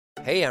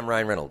Hey, I'm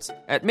Ryan Reynolds.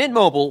 At Mint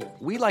Mobile,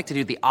 we like to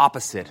do the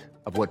opposite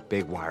of what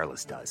Big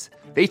Wireless does.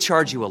 They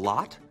charge you a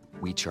lot,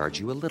 we charge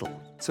you a little.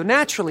 So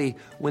naturally,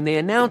 when they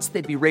announced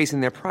they'd be raising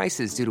their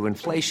prices due to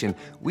inflation,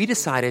 we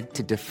decided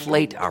to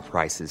deflate our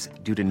prices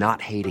due to not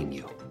hating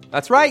you.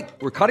 That's right.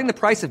 We're cutting the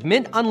price of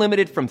Mint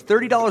Unlimited from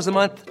 $30 a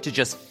month to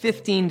just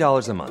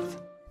 $15 a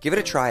month. Give it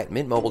a try at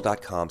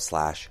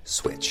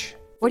mintmobile.com/switch.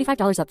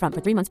 $45 up front for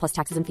 3 months plus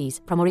taxes and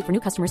fees. Promo rate for new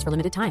customers for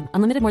limited time.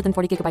 Unlimited more than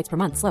 40 gigabytes per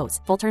month. Slows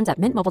full terms at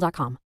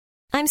mintmobile.com.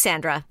 I'm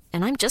Sandra,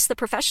 and I'm just the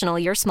professional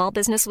your small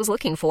business was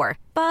looking for.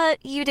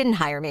 But you didn't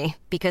hire me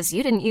because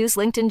you didn't use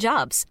LinkedIn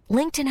Jobs.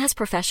 LinkedIn has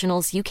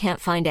professionals you can't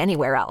find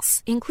anywhere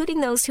else,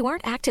 including those who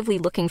aren't actively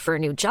looking for a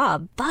new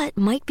job, but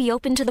might be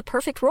open to the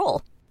perfect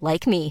role,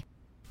 like me.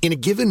 In a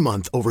given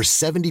month, over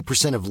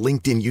 70% of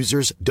LinkedIn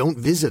users don't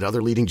visit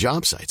other leading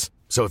job sites.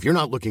 So if you're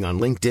not looking on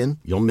LinkedIn,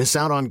 you'll miss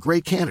out on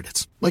great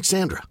candidates like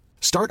Sandra.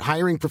 Start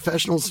hiring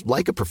professionals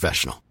like a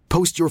professional.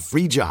 Post your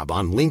free job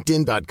on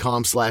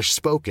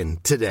linkedin.com/spoken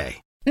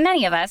today.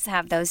 Many of us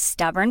have those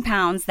stubborn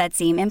pounds that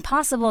seem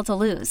impossible to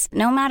lose,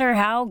 no matter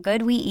how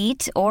good we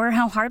eat or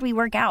how hard we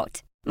work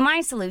out.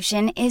 My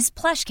solution is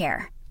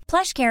PlushCare.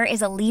 PlushCare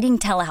is a leading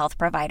telehealth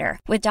provider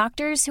with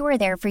doctors who are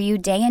there for you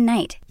day and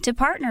night to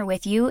partner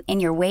with you in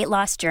your weight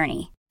loss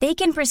journey. They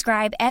can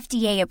prescribe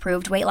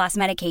FDA-approved weight loss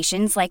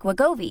medications like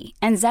Wegovy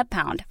and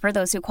Zepbound for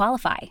those who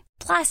qualify.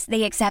 Plus,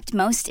 they accept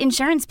most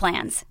insurance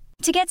plans.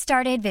 To get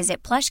started,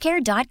 visit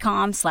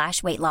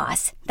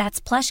plushcare.com/weightloss.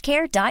 That's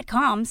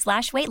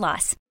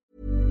plushcare.com/weightloss.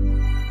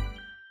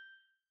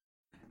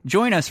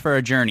 Join us for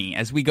a journey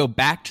as we go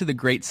back to the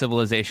great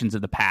civilizations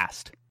of the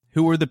past.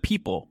 Who were the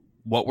people?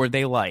 What were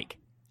they like?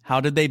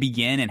 How did they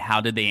begin and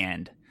how did they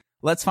end?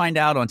 Let's find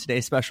out on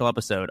today's special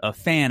episode of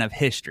Fan of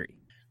History.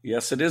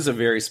 Yes, it is a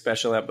very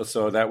special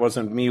episode. That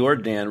wasn't me or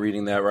Dan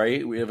reading that,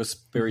 right? We have a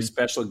very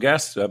special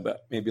guest.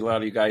 But maybe a lot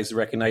of you guys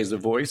recognize the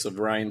voice of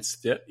Ryan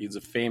Stitt. He's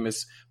a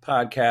famous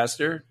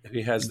podcaster.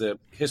 He has the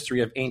History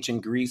of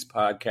Ancient Greece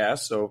podcast.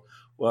 So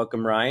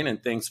welcome, Ryan,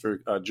 and thanks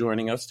for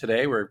joining us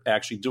today. We're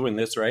actually doing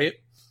this, right?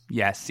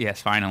 Yes,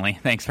 finally.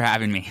 Thanks for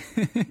having me.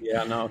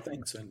 Yeah, no,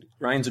 thanks. And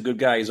Ryan's a good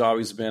guy. He's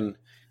always been,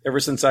 ever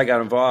since I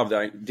got involved,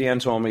 Dan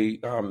told me,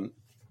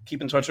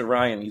 keep in touch with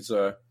Ryan. He's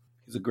a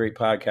great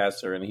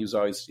podcaster, and he's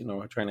always,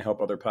 trying to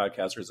help other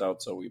podcasters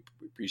out. So we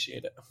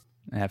appreciate it.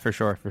 Yeah, for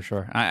sure.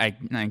 I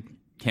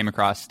came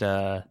across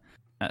the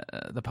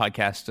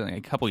podcast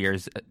a couple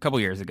years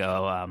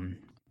ago.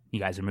 You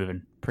guys are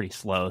moving pretty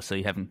slow, so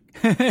you haven't.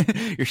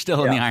 You're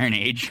still in the Iron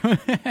Age.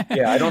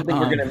 Yeah, I don't think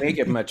we're going to make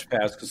it much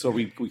past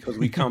because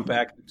we come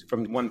back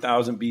from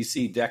 1000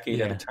 BC,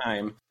 decade at a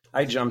time.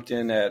 I jumped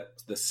in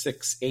at the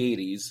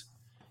 680s,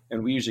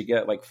 and we usually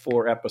get like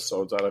 4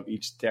 episodes out of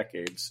each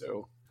decade.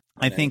 So.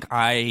 I think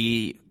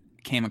I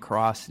came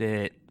across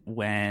it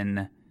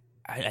when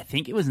I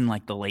think it was in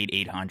like the late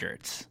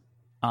 800s,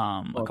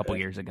 a couple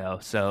years ago.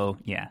 So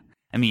yeah,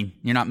 I mean,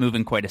 you're not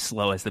moving quite as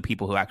slow as the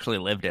people who actually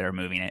lived it are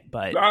moving it.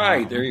 But all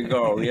right, there you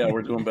go. Yeah,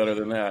 we're doing better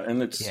than that.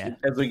 And it's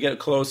as we get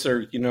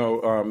closer,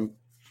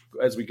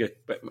 as we get,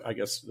 I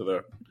guess,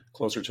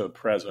 closer to the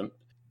present,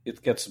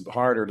 it gets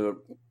harder to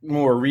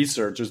more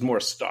research. There's more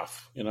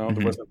stuff. There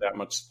wasn't that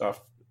much stuff.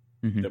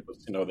 That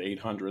was, the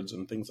 800s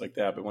and things like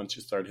that. But once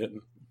you start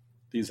hitting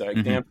these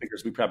Dan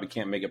figures, we probably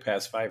can't make it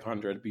past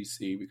 500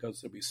 BC because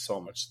there'll be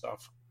so much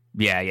stuff.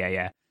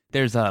 Yeah.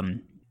 There's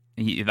the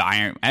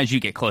iron as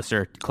you get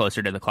closer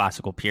to the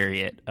classical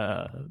period /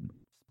 the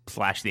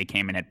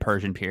Achaemenid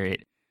Persian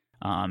period.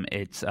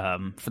 It's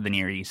for the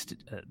Near East.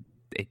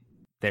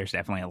 There's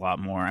definitely a lot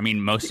more. I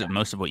mean, most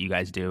of what you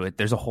guys do.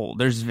 There's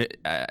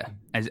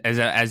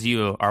as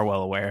you are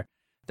well aware.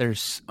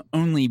 There's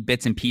only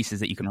bits and pieces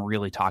that you can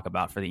really talk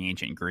about for the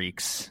ancient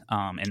Greeks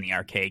in the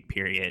Archaic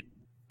period.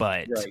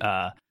 But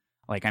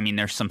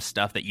there's some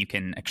stuff that you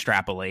can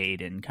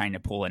extrapolate and kind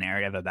of pull a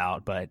narrative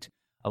about. But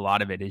a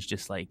lot of it is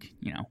just like,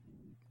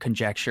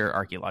 conjecture,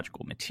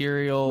 archaeological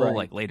material,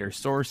 like later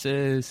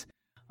sources.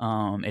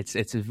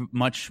 It's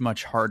much,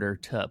 much harder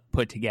to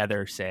put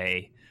together,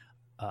 say,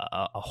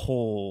 a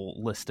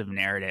whole list of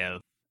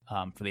narrative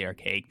for the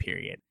Archaic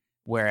period.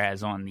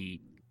 Whereas on the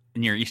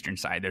Near Eastern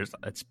side,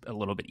 it's a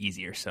little bit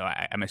easier. So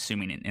I'm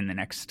assuming in the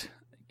next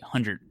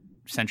 100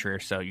 century or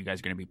so, you guys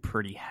are going to be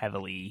pretty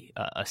heavily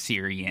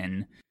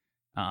Assyrian,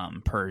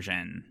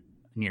 Persian,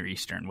 Near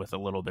Eastern with a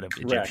little bit of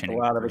Egyptian. A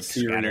lot of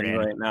Assyrian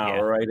right now. Yeah.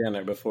 We're right in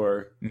it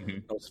before.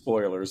 No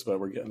spoilers,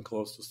 but we're getting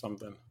close to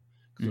something.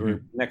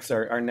 Our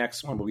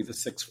next one will be the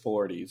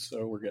 640s,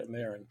 so we're getting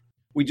there. And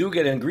we do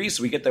get in Greece.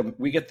 We get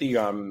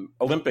the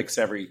Olympics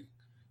every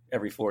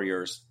 4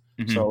 year.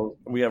 So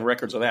we have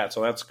records of that.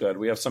 So that's good.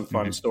 We have some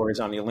fun stories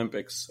on the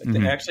Olympics.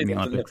 Actually, in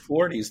the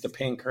 40s, the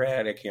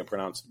Pancreatic, I can't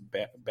pronounce it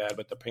bad,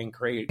 but the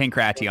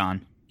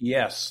Pancration.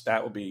 Yes,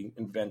 that will be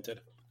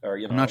invented. Or,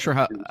 I'm not sure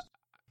how.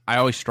 I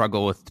always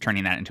struggle with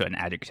turning that into an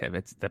adjective.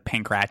 It's the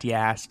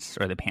Pancratiasts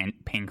or the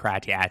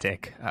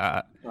Pancratiatic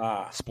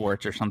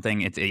sports or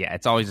something.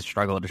 It's always a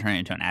struggle to turn it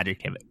into an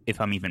adjective if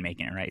I'm even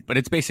making it right. But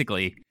it's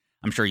basically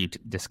I'm sure you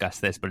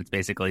discussed this, but it's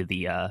basically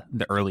the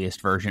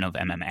earliest version of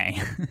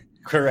MMA.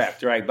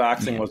 Correct, right?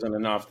 Boxing wasn't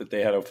enough that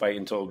they had to fight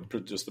until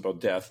just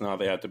about death. Now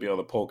they had to be able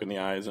to poke in the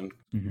eyes and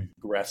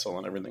wrestle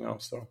and everything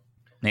else. So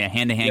yeah,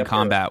 hand-to-hand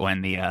combat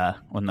when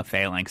the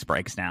phalanx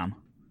breaks down.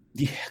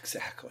 Yeah,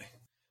 exactly.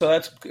 So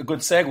that's a good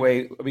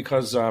segue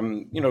because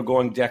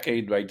going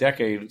decade by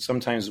decade,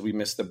 sometimes we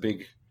miss the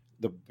big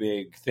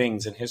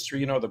things in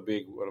history. The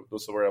big,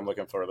 what's the word I'm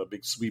looking for? The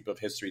big sweep of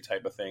history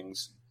type of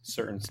things.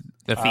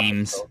 The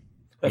themes.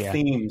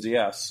 Themes,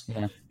 yes.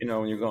 Yeah.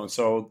 When you're going.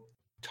 So,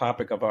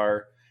 topic of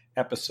our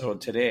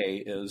episode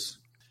today is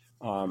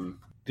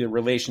the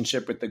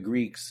relationship with the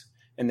Greeks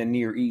in the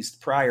Near East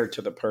prior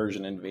to the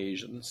Persian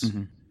invasions.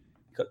 Mm-hmm.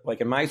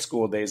 Like in my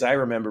school days, I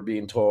remember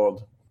being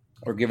told,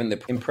 or given the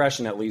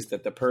impression at least,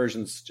 that the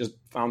Persians just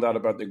found out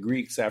about the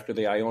Greeks after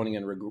the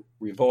Ionian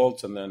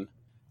revolt, and then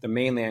the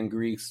mainland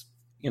Greeks,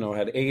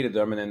 had aided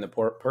them, and then the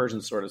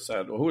Persians sort of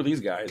said, well, who are these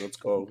guys? Let's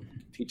go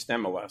teach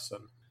them a lesson.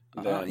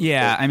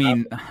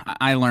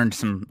 I learned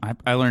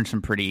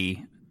some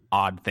pretty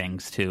odd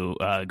things too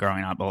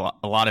growing up.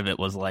 A lot of it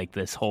was like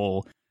this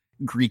whole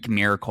Greek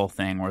miracle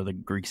thing where the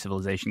Greek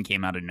civilization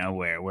came out of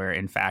nowhere, where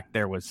in fact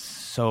there was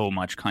so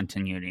much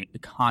continuity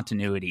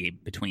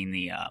between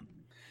the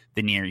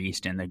Near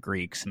East and the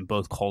Greeks, and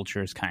both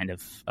cultures kind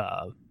of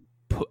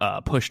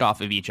pushed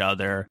off of each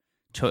other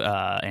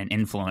and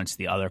influenced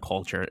the other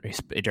culture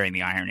during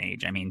the Iron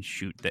Age. I mean,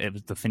 it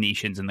was the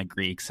Phoenicians and the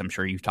Greeks. I'm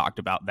sure you've talked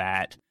about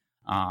that.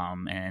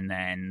 And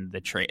then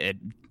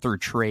through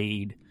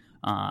trade,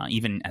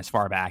 even as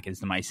far back as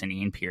the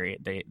Mycenaean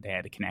period, they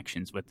had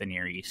connections with the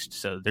Near East.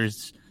 So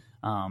there's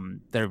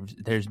been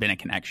a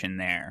connection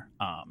there.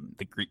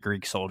 The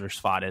Greek soldiers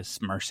fought as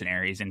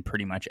mercenaries in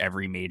pretty much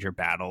every major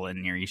battle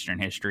in Near Eastern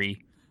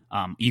history.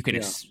 You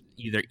could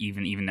either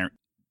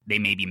they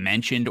may be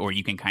mentioned, or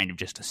you can kind of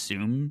just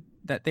assume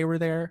that they were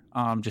there.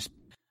 You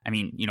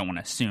don't want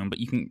to assume, but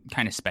you can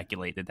kind of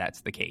speculate that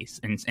that's the case.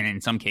 And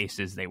in some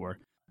cases, they were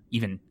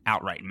even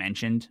outright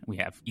mentioned. We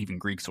have even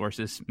Greek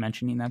sources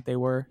mentioning that they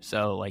were.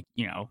 So,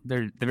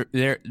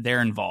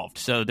 they're involved.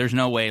 So there's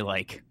no way,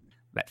 like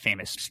that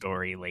famous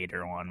story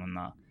later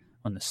on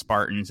when the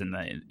Spartans and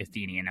the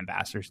Athenian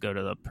ambassadors go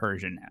to the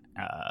Persian.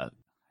 I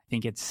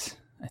think it's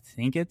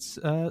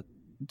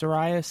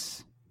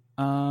Darius.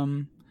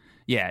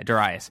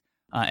 Darius.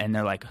 And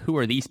they're like, who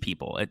are these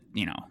people?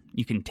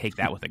 You can take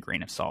that with a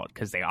grain of salt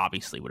because they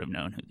obviously would have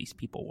known who these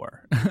people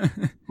were.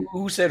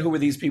 Who said who were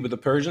these people? The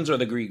Persians or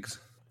the Greeks?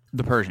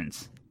 The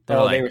Persians. They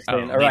were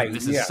saying, all right.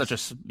 This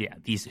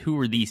is who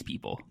are these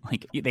people?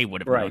 Like, they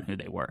would have known who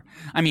they were.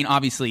 I mean,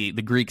 obviously,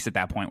 the Greeks at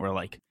that point were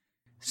like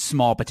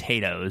small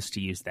potatoes, to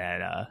use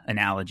that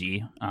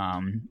analogy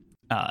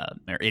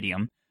or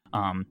idiom,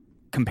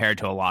 compared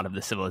to a lot of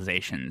the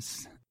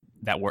civilizations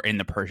that were in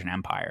the Persian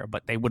Empire,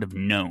 but they would have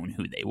known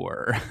who they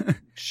were.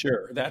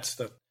 Sure, that's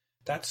the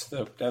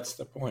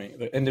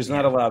point. And there's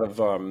not a lot of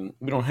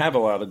we don't have a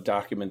lot of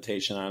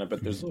documentation on it,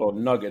 but there's little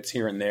nuggets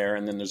here and there,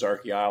 and then there's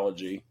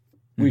archaeology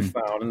we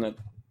found, and that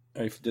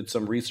I did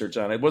some research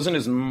on it. It wasn't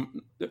as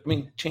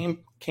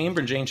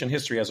Cambridge Ancient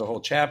History has a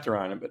whole chapter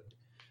on it, but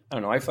I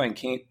don't know. I find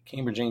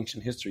Cambridge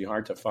Ancient History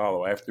hard to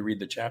follow. I have to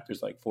read the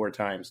chapters like 4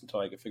 times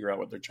until I can figure out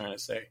what they're trying to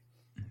say.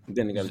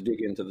 Then you got to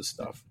dig into the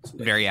stuff.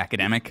 Very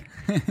academic.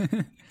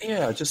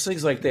 Yeah, it just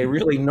seems like they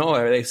really know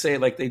it. They say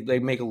it like they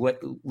make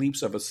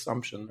leaps of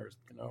assumption, or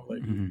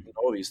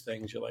all these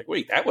things. You're like,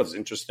 wait, that was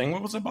interesting.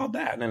 What was about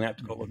that? And then I have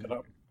to go look it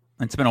up.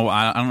 It's been a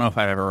while. I don't know if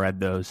I've ever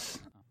read those.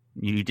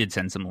 You did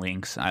send some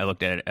links. I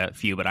looked at a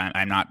few, but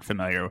I'm not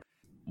familiar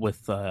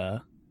with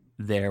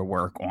their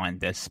work on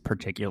this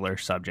particular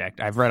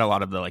subject. I've read a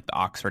lot of the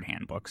Oxford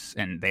handbooks,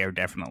 and they are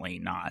definitely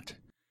not.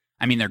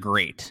 I mean, they're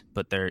great,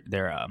 but they're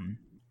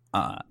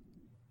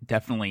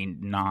definitely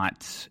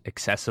not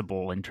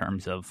accessible in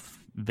terms of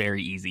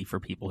very easy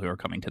for people who are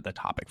coming to the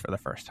topic for the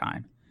first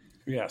time.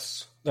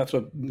 Yes, that's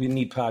what we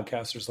need,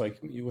 podcasters like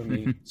you and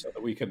me, so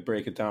that we could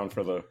break it down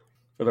for the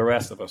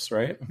rest of us,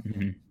 right?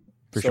 Mm-hmm.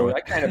 Sure. I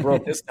kind of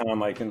broke this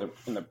down in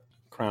the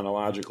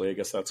chronologically. I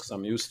guess that's because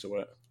I'm used to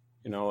it.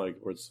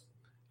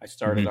 I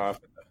started off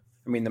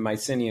with the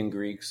Mycenaean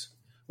Greeks.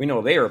 We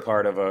know they are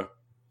part of an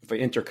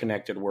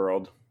interconnected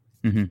world.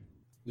 Mm-hmm.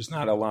 There's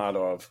not a lot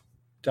of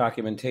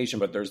documentation,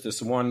 but there's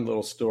this one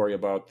little story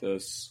about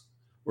this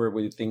where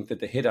we think that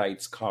the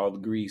Hittites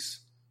called Greece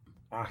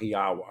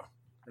Ahiawa.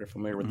 Are you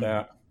familiar with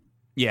that?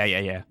 Yeah.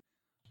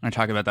 I'm going to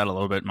talk about that a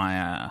little bit.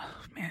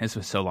 This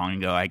was so long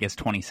ago. I guess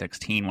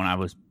 2016 when I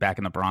was back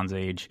in the Bronze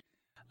Age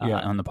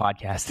on the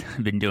podcast.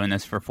 I've been doing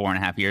this for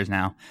 4.5 years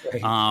now.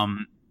 Right.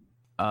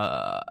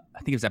 I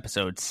think it was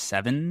episode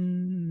 6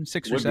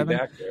 or 7. Be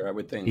back there, I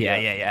would think.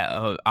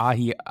 Yeah.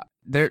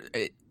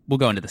 We'll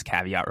go into this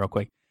caveat real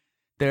quick.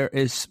 There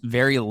is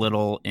very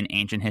little in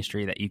ancient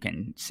history that you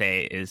can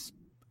say is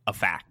a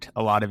fact.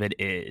 A lot of it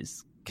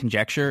is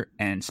conjecture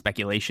and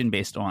speculation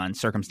based on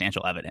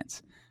circumstantial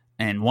evidence.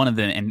 And one of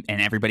them,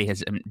 and everybody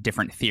has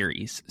different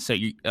theories. So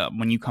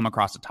when you come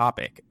across a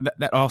topic,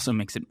 that also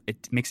makes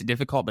it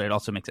difficult, but it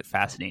also makes it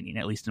fascinating,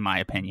 at least in my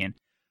opinion.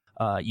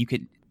 You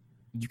could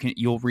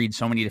you'll read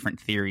so many different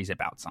theories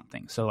about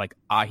something. So like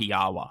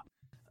Ahiawa,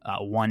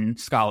 one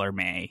scholar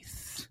may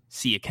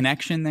see a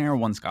connection there,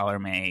 one scholar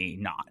may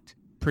not.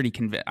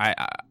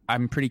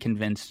 I'm pretty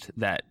convinced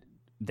that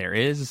there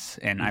is,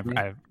 and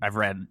I've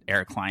read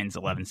Eric Klein's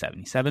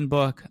 1177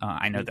 book.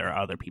 I know there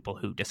are other people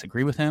who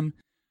disagree with him,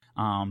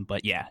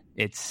 but yeah,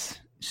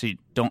 so you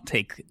don't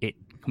take it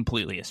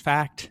completely as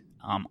fact.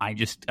 I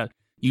just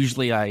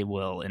usually I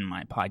will in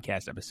my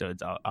podcast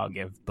episodes I'll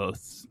give a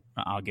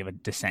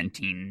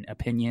dissenting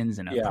opinions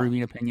and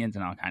approving opinions,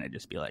 and I'll kind of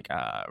just be like,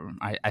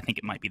 I think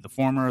it might be the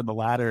former or the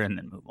latter, and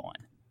then move on.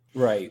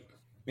 Right.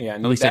 Yeah.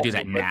 At least I do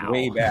that now.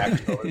 Way back.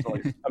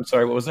 I'm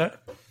sorry. What was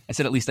that? I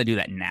said at least I do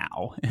that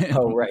now.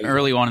 Oh, right.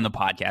 Early on in the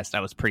podcast, I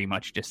was pretty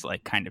much just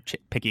like kind of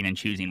picking and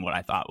choosing what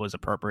I thought was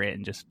appropriate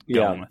and just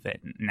going with it.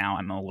 Now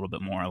I'm a little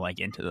bit more like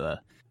into the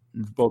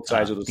both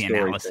sides of the story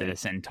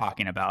analysis and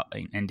talking about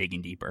and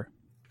digging deeper.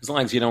 As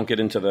long as you don't get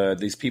into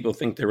these people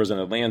think there was an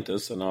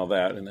Atlantis and all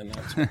that, and then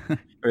that's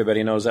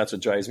everybody knows that's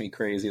what drives me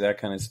crazy, that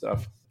kind of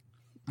stuff.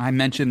 I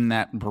mentioned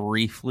that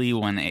briefly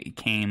when it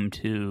came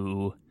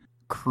to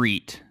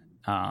Crete,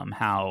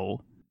 how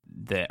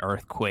the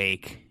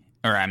earthquake,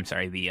 or I'm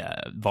sorry, the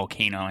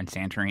volcano in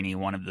Santorini,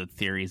 one of the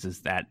theories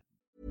is that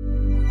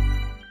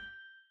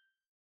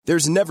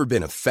there's never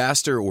been a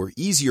faster or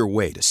easier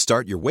way to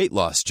start your weight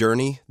loss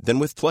journey than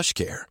with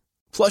PlushCare.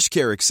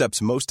 PlushCare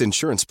accepts most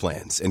insurance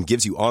plans and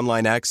gives you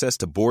online access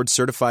to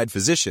board-certified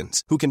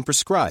physicians who can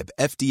prescribe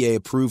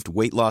FDA-approved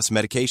weight loss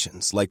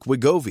medications like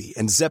Wegovy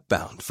and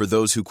Zepbound for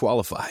those who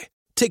qualify.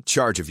 Take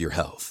charge of your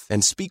health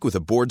and speak with a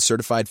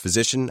board-certified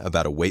physician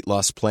about a weight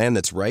loss plan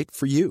that's right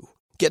for you.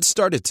 Get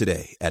started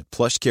today at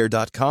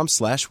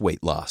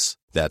plushcare.com/weight-loss.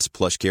 That's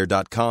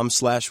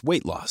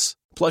plushcare.com/weight-loss.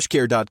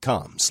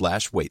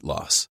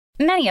 plushcare.com/weight-loss.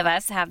 Many of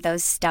us have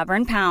those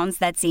stubborn pounds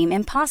that seem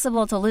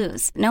impossible to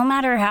lose, no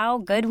matter how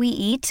good we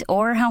eat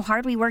or how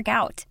hard we work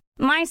out.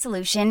 My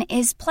solution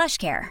is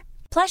PlushCare.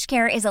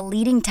 PlushCare is a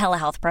leading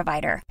telehealth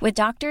provider with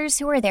doctors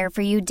who are there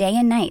for you day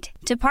and night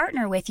to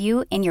partner with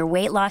you in your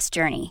weight loss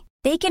journey.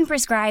 They can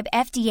prescribe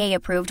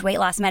FDA-approved weight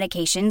loss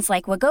medications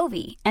like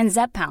Wegovy and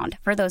Zepbound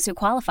for those who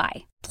qualify.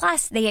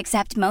 Plus, they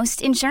accept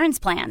most insurance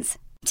plans.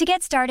 To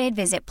get started,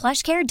 visit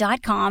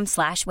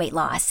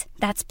plushcare.com/weight-loss.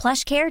 That's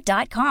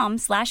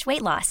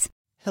plushcare.com/weight-loss.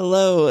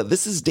 Hello,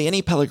 this is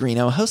Danny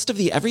Pellegrino, host of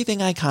the Everything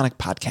Iconic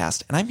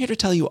podcast, and I'm here to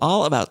tell you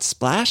all about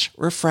Splash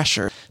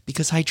Refresher,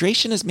 because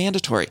hydration is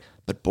mandatory,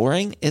 but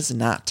boring is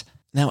not.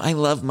 Now, I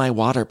love my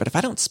water, but if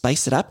I don't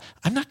spice it up,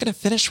 I'm not going to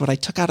finish what I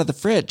took out of the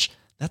fridge.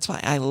 That's why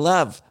I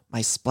love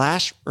my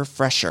Splash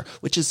Refresher,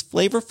 which is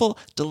flavorful,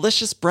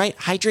 delicious, bright,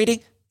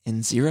 hydrating,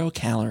 and 0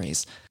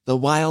 calories. The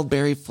wild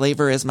berry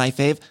flavor is my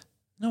fave.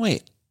 No,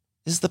 wait.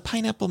 Is the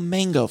pineapple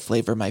mango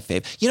flavor my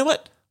fave? You know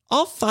what?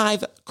 All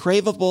 5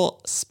 craveable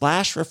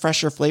Splash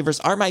Refresher flavors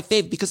are my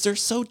fave because they're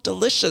so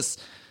delicious.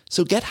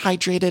 So get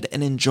hydrated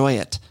and enjoy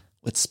it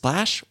with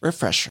Splash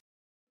Refresher.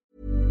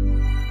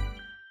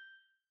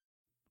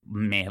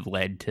 May have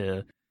led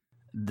to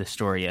the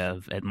story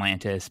of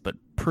Atlantis, but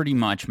pretty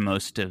much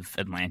most of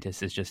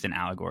Atlantis is just an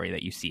allegory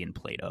that you see in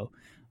Plato,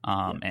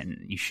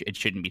 and it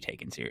shouldn't be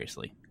taken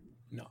seriously.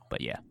 No.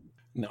 But yeah.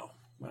 No.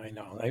 I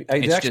know.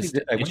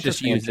 It's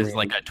just used as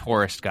like a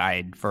tourist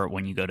guide for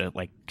when you go to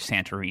like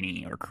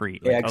Santorini or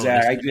Crete. Yeah,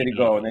 exactly. I did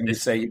go, and then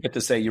you get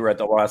to say you were at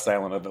the lost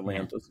island of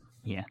Atlantis.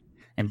 Yeah,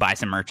 and buy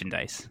some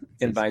merchandise.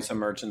 And buy some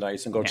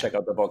merchandise and go check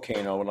out the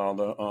volcano and all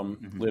the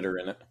litter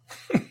in it.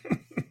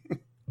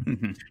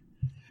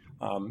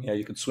 Yeah,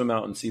 you could swim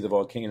out and see the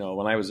volcano.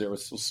 When I was there, it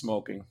was still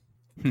smoking.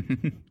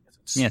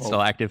 Yeah, it's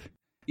still active.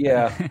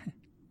 Yeah,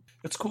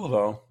 it's cool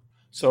though.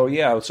 So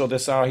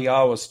this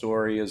Ahiawa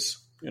story is,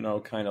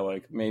 kind of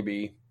like,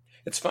 maybe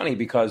it's funny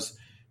because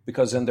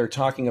then they're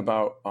talking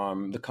about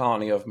the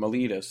colony of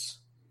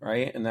Miletus,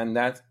 right? And then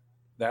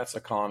that's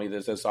a colony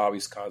that's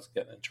always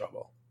getting in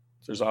trouble.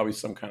 So there's always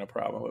some kind of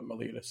problem with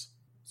Miletus.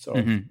 So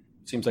it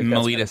seems like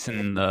Miletus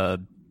in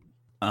the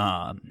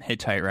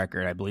Hittite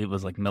record, I believe,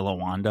 was like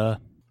Milawanda,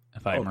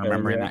 if I'm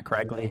remembering that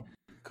correctly.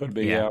 Could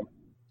be, yeah.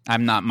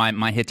 I'm not.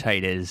 My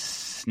Hittite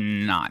is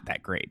not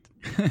that great.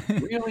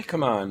 Really?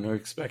 Come on, I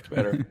expect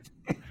better.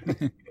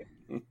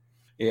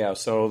 Yeah,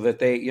 so that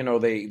they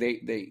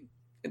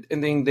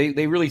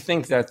really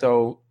think that,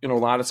 though, a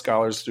lot of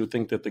scholars do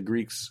think that the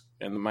Greeks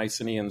and the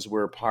Mycenaeans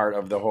were part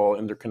of the whole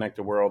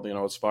interconnected world,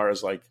 as far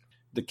as like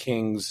the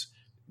kings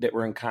that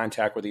were in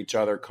contact with each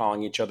other,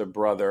 calling each other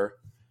brother,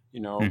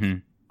 it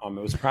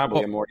was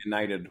probably a more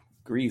united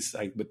Greece,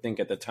 I would think,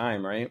 at the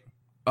time, right?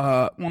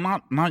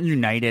 Well, not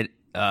united,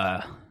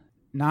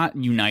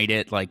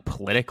 like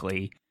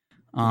politically,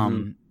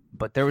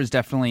 but there was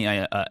definitely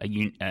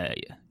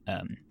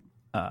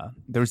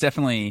there was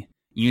definitely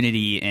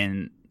unity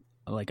in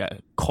like a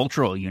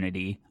cultural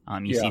unity.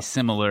 You see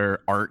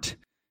similar art,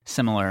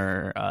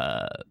 similar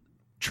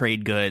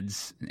trade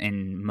goods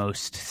in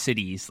most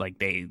cities. Like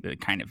they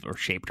kind of are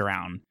shaped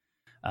around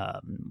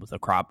with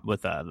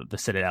the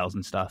citadels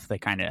and stuff. They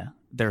kind of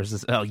there's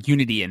this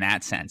unity in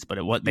that sense, but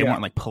they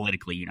weren't like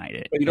politically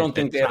united. But you don't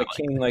think they had a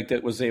king like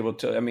that was able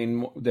to? I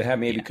mean, they had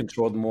maybe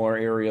controlled more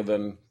area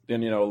than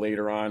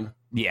later on.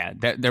 Yeah,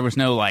 there was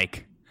no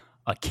like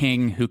a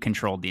king who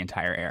controlled the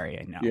entire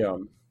area. No.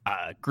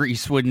 Yeah.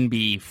 Greece wouldn't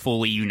be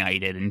fully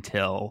united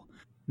until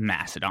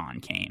Macedon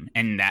came,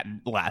 and that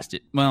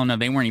lasted. Well, no,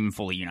 they weren't even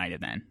fully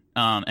united then.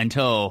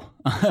 Until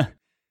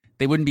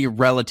they wouldn't be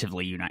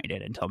relatively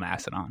united until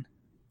Macedon.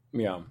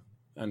 Yeah,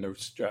 and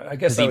I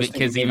guess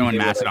because even when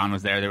Macedon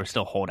was there were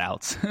still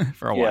holdouts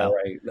for a while.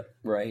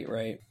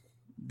 Right.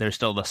 There's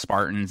still the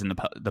Spartans and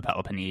the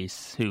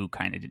Peloponnese who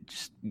kind of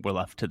just were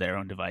left to their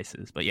own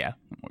devices. But yeah,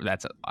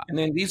 that's a lot. And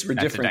then these were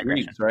different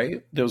Greeks,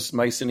 right? Those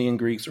Mycenaean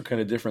Greeks were kind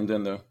of different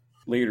than the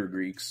later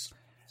Greeks.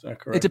 Is that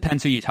correct? It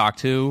depends who you talk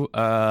to.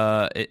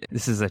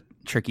 This is a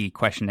tricky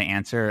question to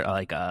answer.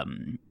 Like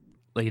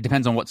it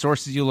depends on what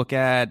sources you look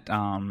at.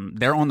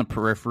 They're on the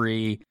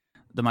periphery.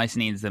 The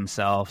Mycenaeans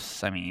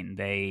themselves, I mean,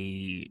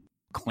 they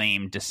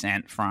claim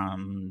descent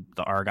from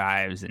the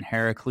Argives and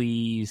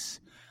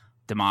Heracles.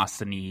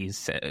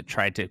 Demosthenes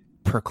tried to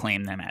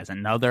proclaim them as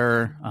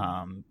another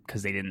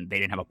because they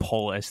didn't have a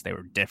polis. They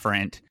were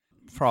different.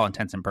 For all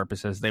intents and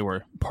purposes, they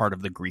were part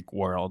of the Greek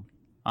world.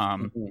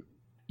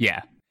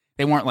 Yeah,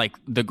 they weren't like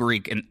the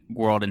Greek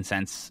world in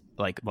sense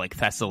like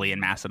Thessaly and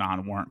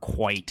Macedon weren't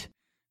quite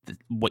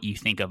what you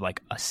think of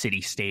like a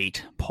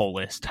city-state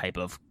polis type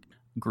of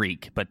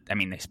Greek. But I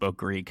mean, they spoke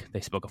Greek. They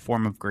spoke a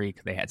form of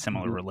Greek. They had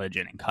similar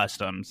religion and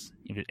customs.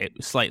 It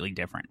was slightly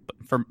different, but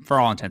for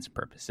all intents and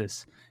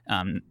purposes,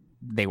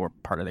 they were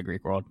part of the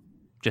Greek world,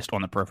 just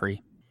on the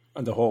periphery.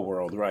 On the whole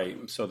world,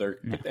 right. So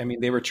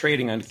they were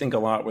trading, I think, a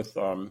lot with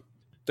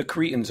the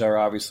Cretans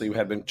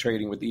had been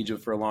trading with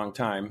Egypt for a long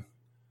time.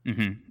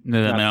 Mm-hmm. The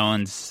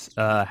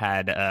Minoans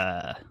had,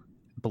 I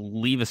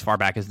believe, as far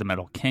back as the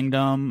Middle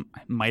Kingdom.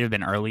 It might have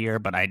been earlier,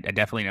 but I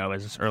definitely know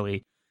as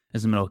early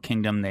as the Middle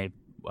Kingdom, the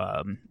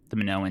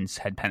Minoans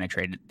had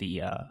penetrated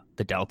the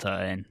Delta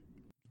and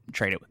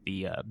traded with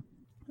the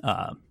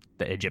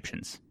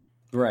Egyptians.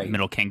 Right.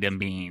 Middle Kingdom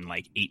being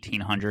like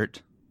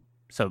 1800.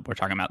 So we're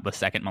talking about the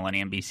second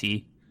millennium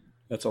BC.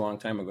 That's a long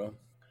time ago.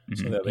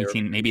 Mm-hmm.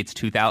 So maybe it's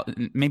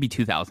 2000, maybe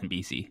 2000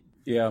 BC.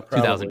 Yeah, probably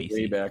 2000 BC.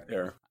 Way back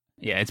there.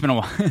 Yeah, it's been a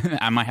while.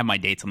 I might have my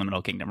dates on the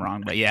Middle Kingdom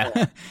wrong, but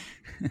yeah.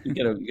 You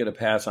get a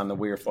pass on the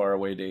weird far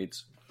away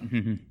dates.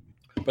 Mm-hmm.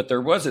 But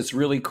it's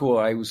really cool.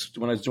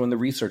 When I was doing the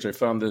research, I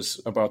found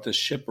this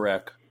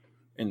shipwreck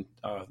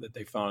that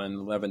they found in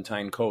the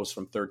Levantine coast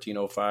from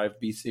 1305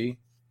 BC.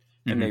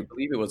 And they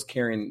believe it was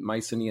carrying a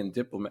Mycenaean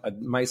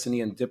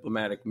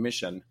diplomatic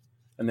mission.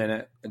 And then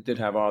it did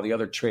have all the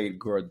other trade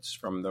goods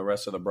from the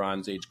rest of the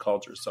Bronze Age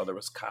culture. So there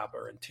was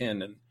copper and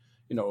tin and,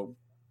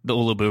 the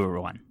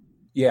Uluburu one.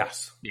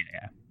 Yes.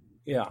 Yeah.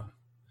 Yeah.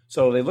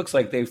 So it looks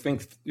like they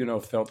felt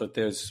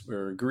that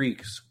were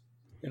Greeks,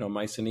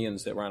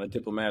 Mycenaeans that were on a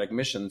diplomatic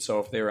mission. So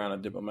if they were on a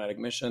diplomatic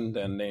mission,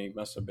 then they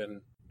must have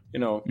been,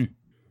 in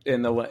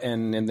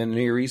the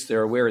Near East,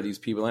 they're aware of these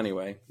people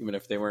anyway, even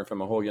if they weren't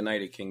from a whole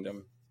United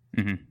Kingdom.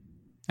 Mm-hmm.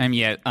 And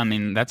yeah, I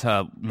mean, that's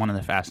one of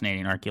the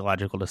fascinating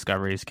archaeological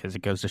discoveries because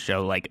it goes to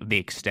show like the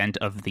extent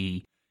of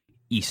the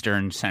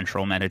Eastern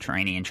Central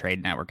Mediterranean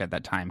trade network at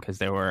that time, because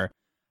there were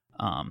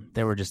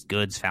just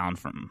goods found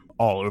from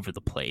all over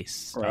the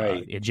place.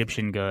 Right.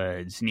 Egyptian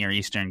goods, Near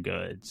Eastern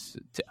goods,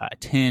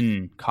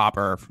 tin,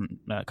 copper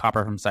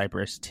from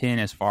Cyprus, tin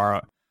as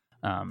far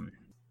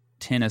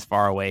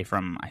away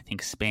from, I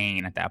think,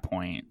 Spain at that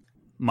point.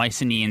 The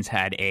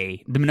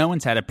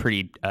Minoans had a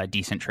pretty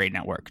decent trade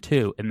network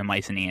too, and the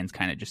Mycenaeans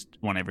kind of just,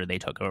 whenever they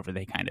took over,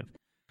 they kind of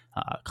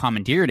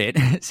commandeered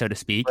it, so to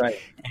speak. Right.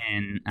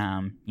 And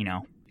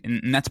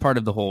and that's part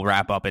of the whole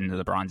wrap up into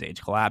the Bronze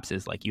Age collapse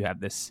is like you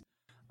have this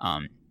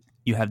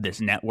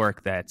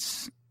network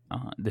that's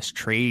this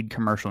trade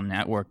commercial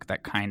network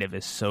that kind of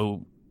is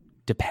so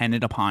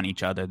dependent upon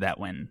each other that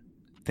when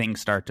things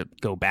start to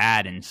go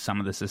bad and some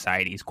of the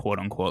societies quote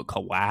unquote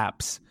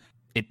collapse,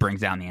 it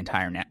brings down the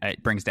entire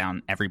it brings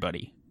down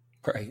everybody.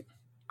 Right.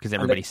 Because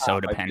everybody's so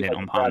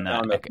dependent upon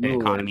the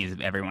economies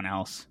of everyone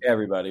else.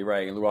 Everybody,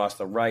 right. We lost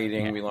the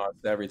writing, we lost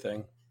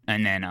everything.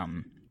 And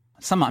then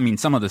some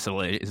of the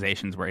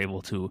civilizations were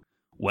able to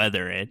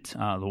weather it.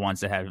 The ones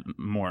that had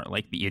more,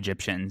 like the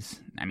Egyptians,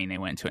 I mean, they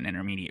went to an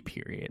intermediate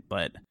period,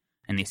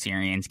 and the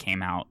Assyrians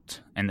came out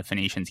and the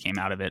Phoenicians came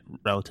out of it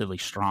relatively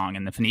strong.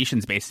 And the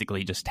Phoenicians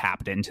basically just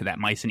tapped into that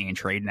Mycenaean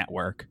trade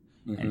network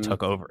and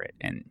took over it,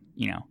 and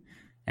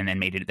and then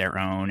made it their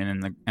own.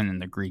 And then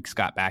the Greeks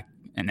got back,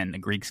 and then the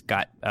Greeks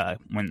got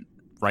when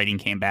writing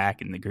came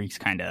back, and the Greeks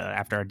kind of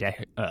after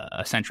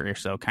a century or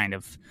so kind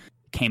of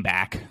came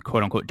back,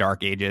 quote unquote,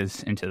 Dark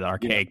Ages into the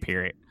Archaic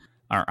period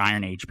or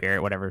Iron Age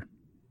period, whatever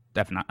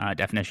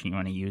definition you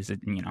want to use. It,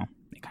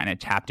 they kind of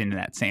tapped into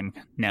that same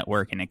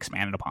network and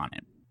expanded upon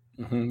it.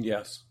 Mm-hmm,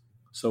 yes.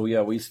 So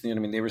yeah,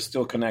 they were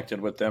still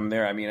connected with them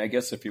there. I mean, I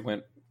guess if you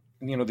went,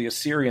 the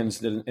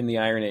Assyrians in the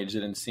Iron Age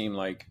didn't seem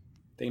like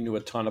they knew a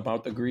ton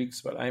about the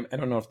Greeks, but I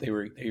don't know if they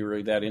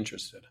were that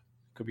interested.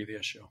 Could be the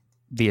issue.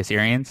 The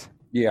Assyrians?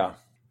 Yeah.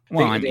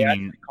 Well, they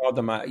actually called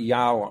them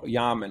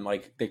Yaman,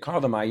 like they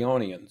call them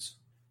Ionians.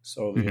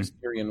 So the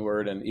Assyrian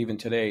word, and even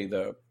today,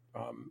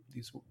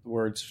 these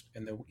words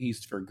in the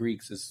East for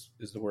Greeks is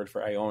the word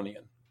for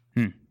Ionian.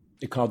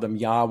 They called them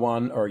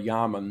Yawan or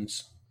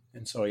Yamans.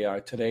 And so,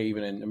 today,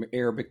 even in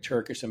Arabic,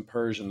 Turkish, and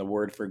Persian, the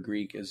word for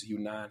Greek is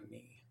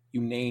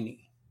Unani,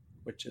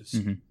 which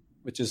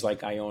is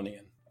like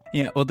Ionian.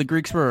 Yeah, well, the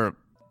Greeks were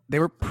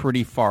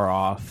pretty far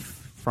off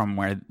from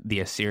where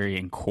the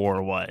Assyrian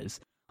core was.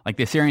 Like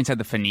the Assyrians had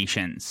the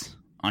Phoenicians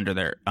under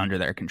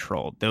their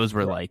control. Those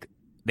were like,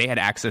 they had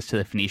access to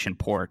the Phoenician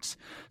ports.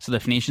 So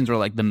the Phoenicians were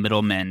like the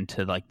middlemen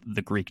to like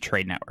the Greek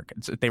trade network.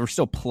 So they were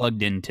still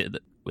plugged into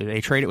they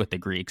traded with the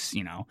Greeks,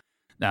 you know.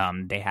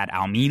 They had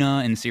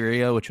Almina in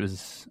Syria, which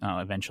was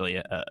eventually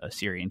a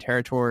Syrian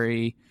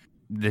territory.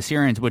 The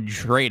Syrians would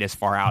trade as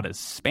far out as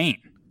Spain,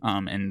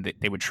 and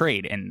they would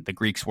trade. And the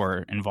Greeks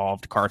were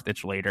involved.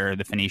 Carthage later,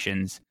 the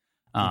Phoenicians,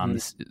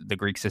 the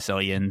Greek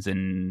Sicilians,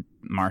 and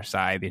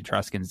Marseille, the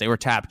Etruscans. They were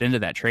tapped into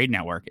that trade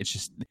network. It's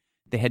just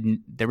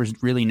there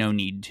was really no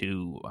need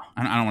to.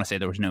 I don't want to say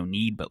there was no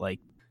need, but like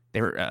they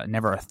were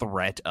never a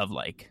threat of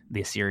like the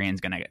Assyrians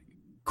going to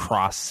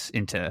cross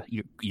into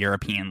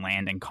European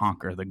land and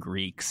conquer the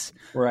Greeks.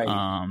 Right.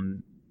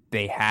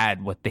 They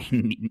had what they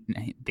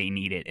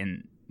needed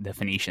in the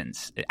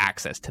Phoenicians,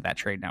 access to that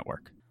trade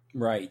network.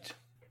 Right.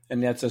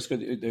 And that's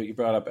good. You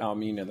brought up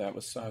Almina.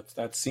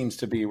 That seems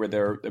to be where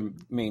the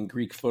main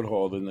Greek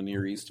foothold in the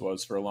Near East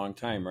was for a long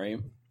time, right?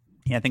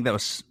 Yeah, I think that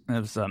was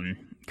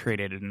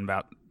created in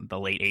about the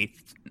late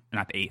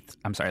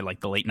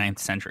 9th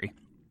century.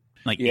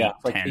 Like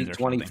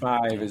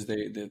 825 is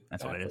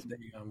that's what it is.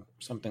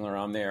 Something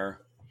around there.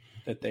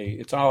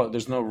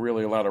 There's no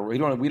really a lot of we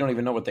don't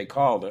even know what they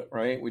called it,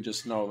 right? We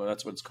just know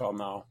that's what it's called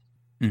now.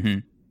 Mm-hmm.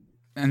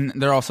 And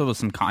there also was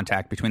some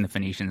contact between the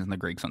Phoenicians and the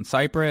Greeks on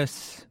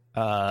Cyprus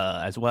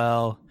as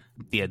well.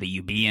 The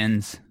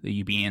Euboeans.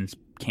 The Euboeans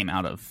came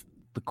out of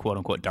the quote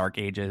unquote Dark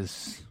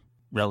Ages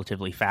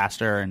relatively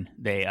faster, and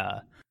they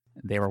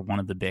were one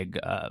of the big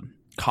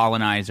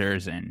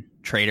colonizers and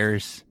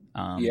traders.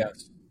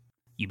 Yes.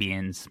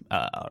 Euboeans,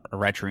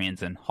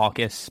 Eretrians, and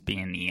Halkis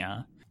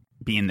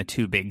being the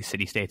two big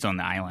city-states on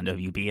the island of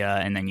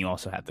Euboea. And then you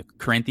also have the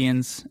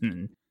Corinthians,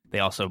 and they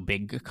also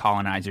big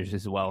colonizers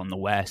as well in the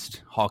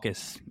west.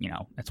 Halkis,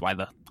 that's why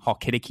the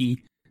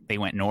Halkidiki, they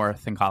went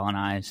north and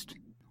colonized.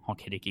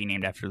 Halkidiki,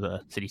 named after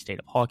the city-state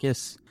of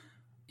Halkis.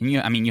 And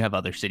you have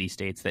other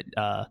city-states that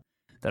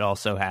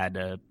also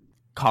had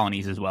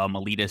colonies as well.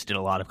 Miletus did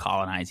a lot of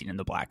colonizing in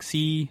the Black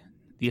Sea.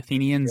 The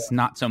Athenians,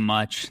 not so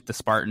much. The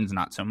Spartans,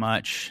 not so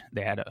much.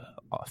 They had a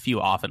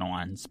few often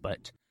ones,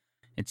 but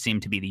it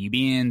seemed to be the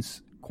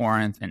Euboeans,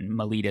 Corinth, and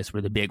Miletus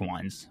were the big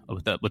ones,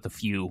 with a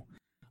few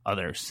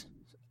others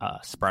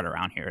spread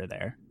around here or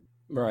there.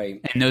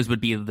 Right. And those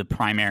would be the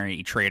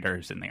primary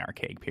traders in the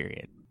Archaic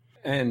period.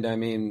 And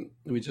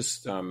we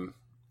just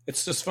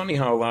it's just funny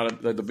how a lot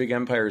of the big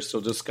empires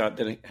still just had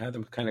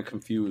them kind of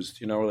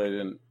confused. They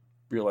didn't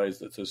realize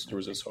that there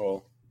was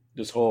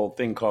this whole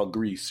thing called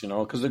Greece,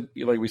 because like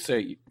we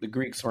say, the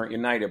Greeks weren't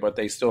united, but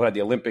they still had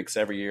the Olympics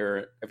every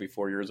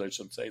 4 years, I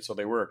should say. So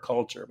they were a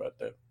culture, but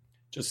it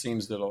just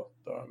seems that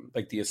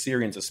like the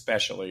Assyrians,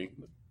 especially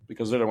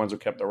because they're the ones who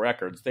kept the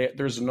records.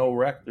 There's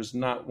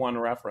not one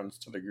reference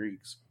to the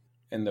Greeks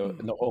in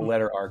the whole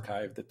letter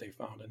archive that they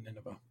found in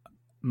Nineveh.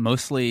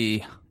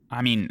 Mostly,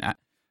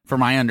 from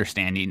my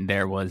understanding,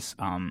 there was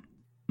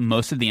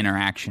most of the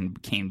interaction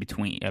came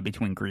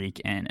between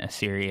Greek and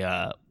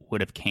Assyria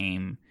would have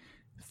came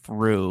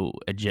through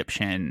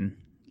Egyptian,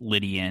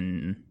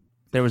 Lydian.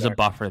 There was a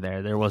buffer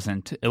there. It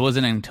wasn't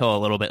until a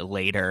little bit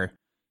later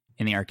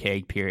in the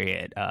Archaic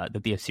period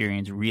that the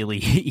Assyrians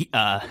really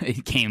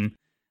came.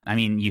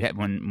 You had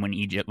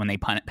when they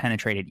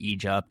penetrated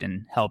Egypt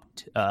and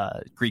helped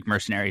Greek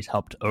mercenaries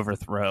helped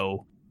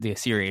overthrow the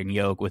Assyrian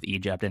yoke with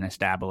Egypt and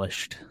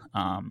established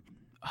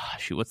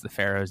what's the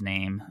pharaoh's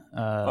name?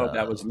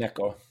 That was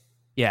Necho.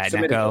 Yeah,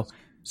 Necho.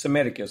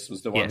 Psammetichus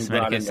was the one who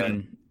brought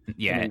in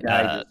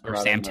or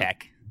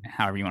Samtek,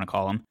 however you want to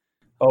call him.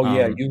 Oh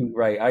yeah, you're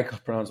right. I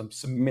could pronounce him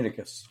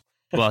Psammetichus.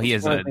 Well, he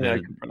is I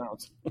can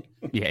pronounce.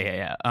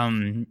 Yeah.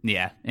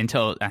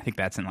 Until I think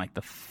that's in like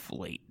the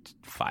late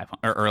 500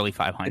 or early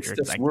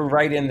 500s. We're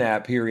right in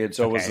that period.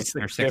 So it was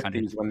the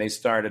 650s when they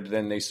started.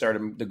 Then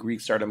the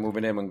Greeks started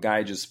moving in when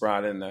Gyges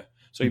brought in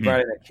he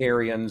brought in the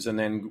Carians, and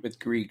then with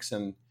Greeks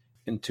and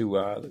into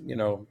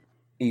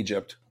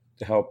Egypt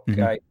to help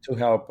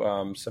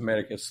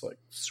Psammetichus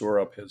shore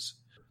up his.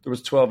 There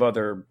was 12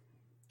 other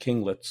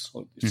kinglets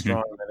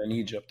stronger than in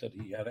Egypt that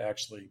he had to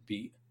actually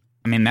beat.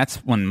 That's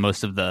when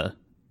most of the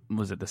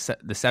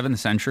 7th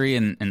century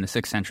and the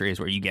 6th century is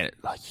where you get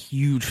a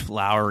huge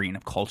flowering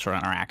of cultural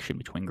interaction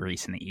between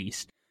Greece and the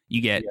East.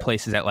 You get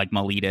places at like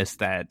Miletus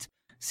that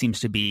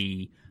seems to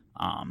be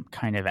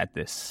kind of at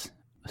this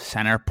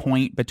center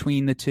point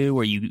between the two,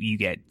 where you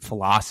get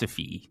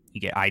philosophy,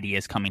 you get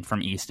ideas coming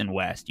from East and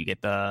West. You get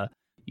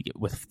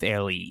with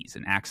Thales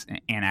and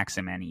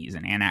Anaximenes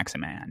and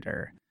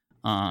Anaximander.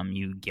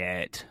 You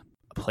get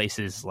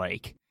places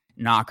like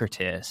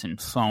Naucratis and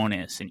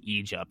Faunus in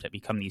Egypt that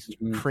become these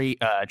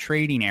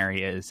trading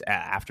areas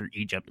after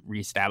Egypt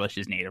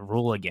reestablishes native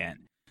rule again.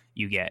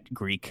 You get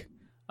Greek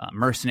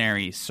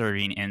mercenaries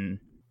serving in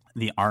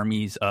the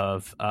armies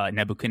of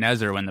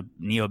Nebuchadnezzar when the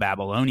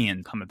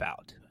Neo-Babylonians come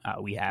about.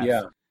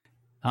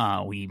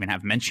 We even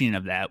have mention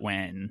of that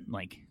when,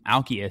 like,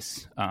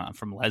 Alcaeus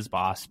from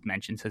Lesbos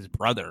mentions his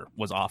brother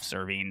was off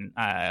serving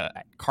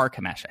at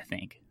Carchemish, I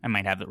think. I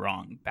might have the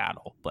wrong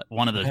battle, but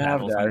one of those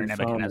battles under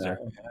Nebuchadnezzar.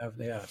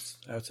 Yes,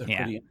 that's a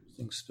pretty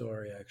interesting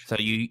story, actually.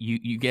 So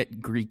you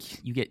get Greek,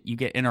 you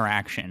get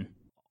interaction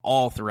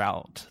all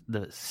throughout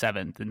the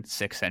 7th and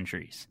 6th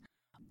centuries.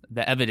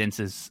 The evidence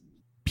is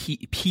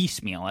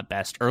piecemeal at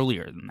best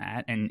earlier than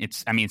that, and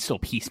it's still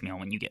piecemeal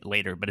when you get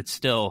later, but it's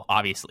still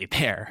obviously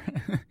there.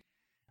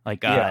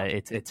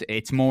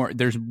 It's more,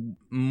 there's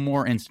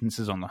more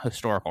instances on the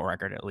historical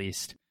record, at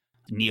least,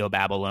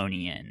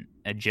 Neo-Babylonian,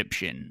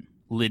 Egyptian,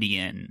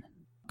 Lydian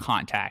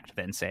contact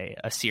than, say,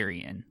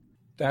 Assyrian.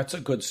 That's a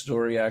good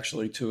story,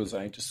 actually, too, as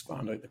I just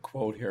found the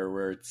quote here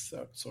where it's,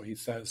 so he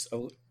says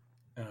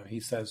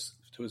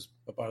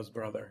about his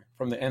brother,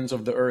 "From the ends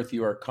of the earth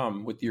you are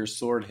come, with your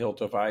sword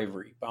hilt of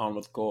ivory, bound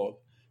with gold.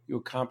 You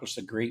accomplished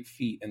a great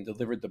feat and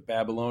delivered the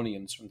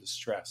Babylonians from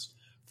distress.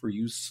 For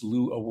you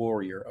slew a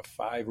warrior of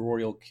 5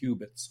 royal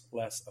cubits,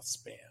 less a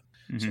span."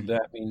 Mm-hmm. So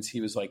that means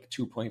he was like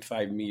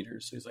 2.5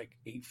 meters. So he's like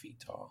 8 feet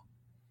tall.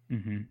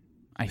 Mm-hmm.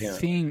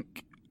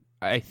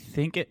 I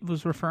think it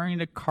was referring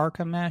to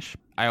Carchemish.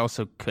 I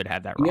also could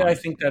have that wrong. Yeah, I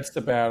think that's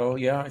the battle.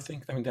 Yeah, I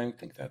think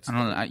that's. I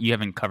don't know. You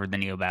haven't covered the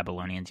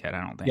Neo-Babylonians yet,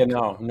 I don't think.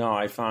 Yeah, no,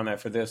 I found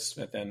that for this,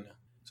 but then.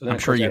 So then I'm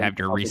sure you have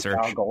your research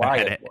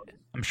ahead.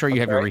 I'm sure you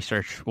have your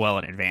research well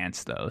in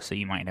advance, though, so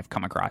you might have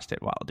come across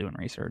it while doing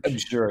research. I'm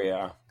sure,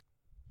 yeah.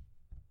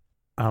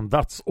 And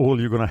that's all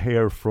you're going to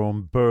hear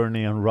from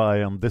Bernie and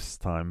Ryan this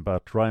time,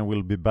 but Ryan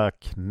will be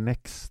back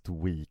next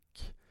week.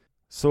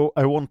 So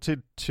I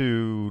wanted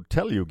to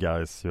tell you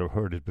guys, you've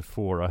heard it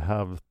before, I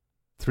have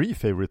 3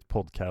 favorite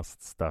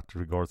podcasts that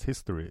regards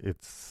history.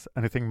 It's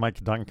anything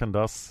Mike Duncan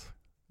does,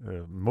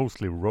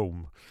 mostly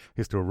Rome,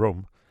 history of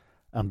Rome,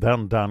 and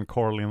then Dan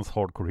Carlin's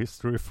Hardcore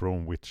History,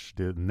 from which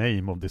the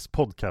name of this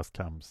podcast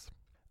comes,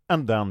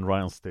 and then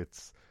Ryan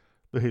Stitt's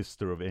The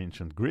History of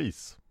Ancient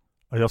Greece.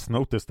 I just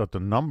noticed that the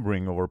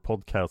numbering of our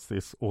podcast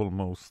is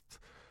almost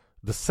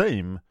the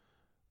same.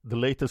 The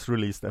latest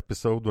released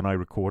episode, when I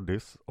record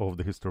this, of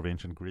The History of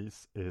Ancient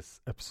Greece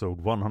is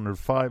episode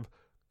 105,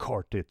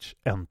 Carthage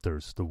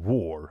Enters the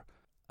War.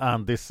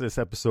 And this is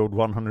episode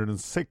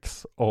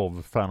 106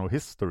 of Fan of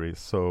History,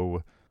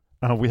 so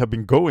we have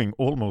been going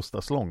almost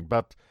as long.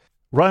 But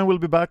Ryan will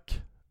be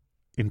back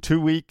in 2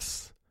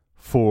 weeks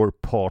for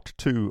part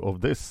 2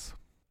 of this.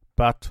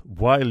 But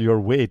while you're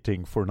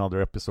waiting for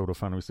another episode of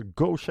Fan of History,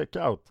 go check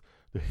out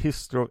the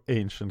History of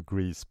Ancient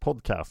Greece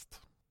podcast.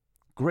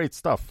 Great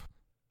stuff.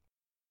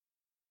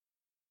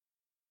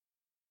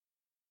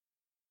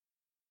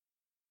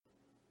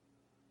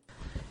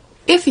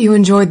 If you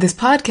enjoyed this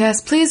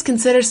podcast, please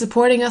consider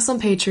supporting us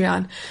on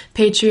Patreon.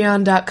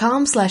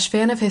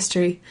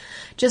 Patreon.com/fanofhistory.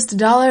 Just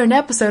 $1 an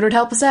episode would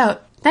help us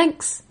out.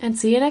 Thanks, and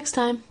see you next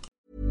time.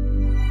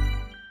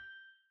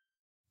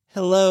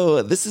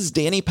 Hello, this is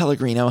Danny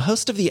Pellegrino,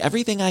 host of the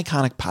Everything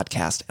Iconic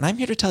podcast, and I'm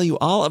here to tell you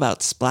all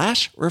about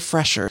Splash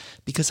Refresher,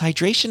 because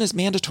hydration is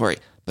mandatory,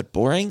 but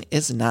boring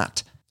is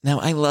not. Now,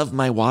 I love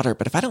my water,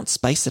 but if I don't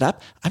spice it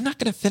up, I'm not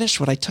going to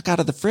finish what I took out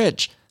of the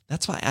fridge.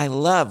 That's why I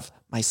love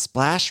my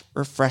Splash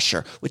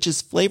Refresher, which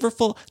is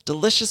flavorful,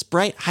 delicious,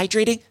 bright,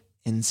 hydrating,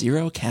 and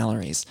 0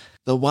 calories.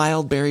 The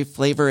wild berry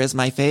flavor is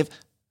my fave.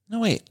 No,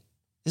 wait.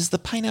 Is the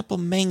pineapple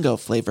mango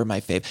flavor my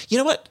fave? You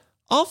know what?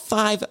 All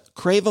 5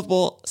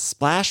 craveable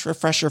Splash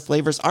Refresher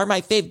flavors are my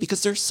fave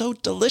because they're so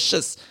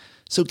delicious.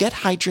 So get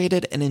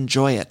hydrated and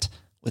enjoy it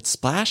with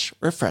Splash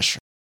Refresher.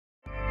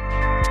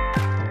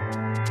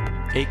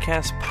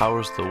 Acast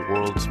powers the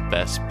world's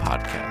best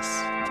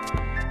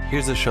podcasts.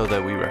 Here's a show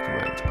that we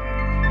recommend.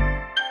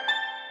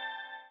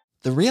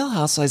 The Real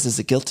Housewives is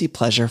a guilty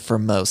pleasure for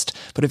most,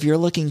 but if you're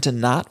looking to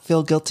not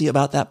feel guilty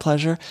about that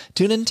pleasure,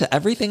 tune in to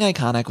Everything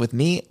Iconic with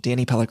me,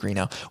 Danny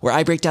Pellegrino, where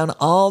I break down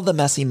all the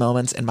messy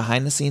moments and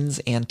behind-the-scenes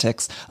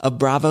antics of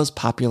Bravo's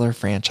popular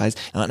franchise.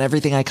 And on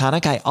Everything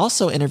Iconic, I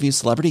also interview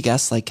celebrity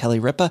guests like Kelly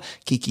Ripa,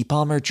 Keke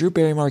Palmer, Drew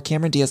Barrymore,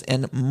 Cameron Diaz,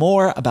 and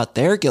more about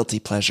their guilty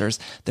pleasures,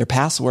 their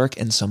past work,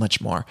 and so much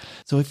more.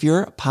 So if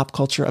you're pop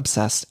culture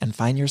obsessed and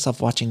find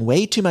yourself watching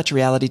way too much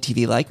reality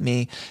TV like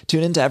me,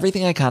 tune in to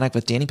Everything Iconic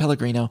with Danny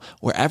Pellegrino,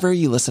 wherever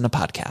you listen to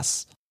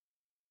podcasts.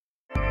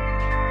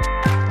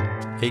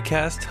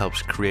 Acast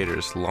helps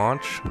creators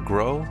launch,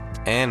 grow,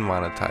 and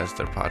monetize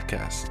their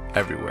podcasts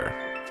everywhere.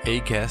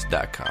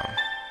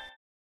 Acast.com.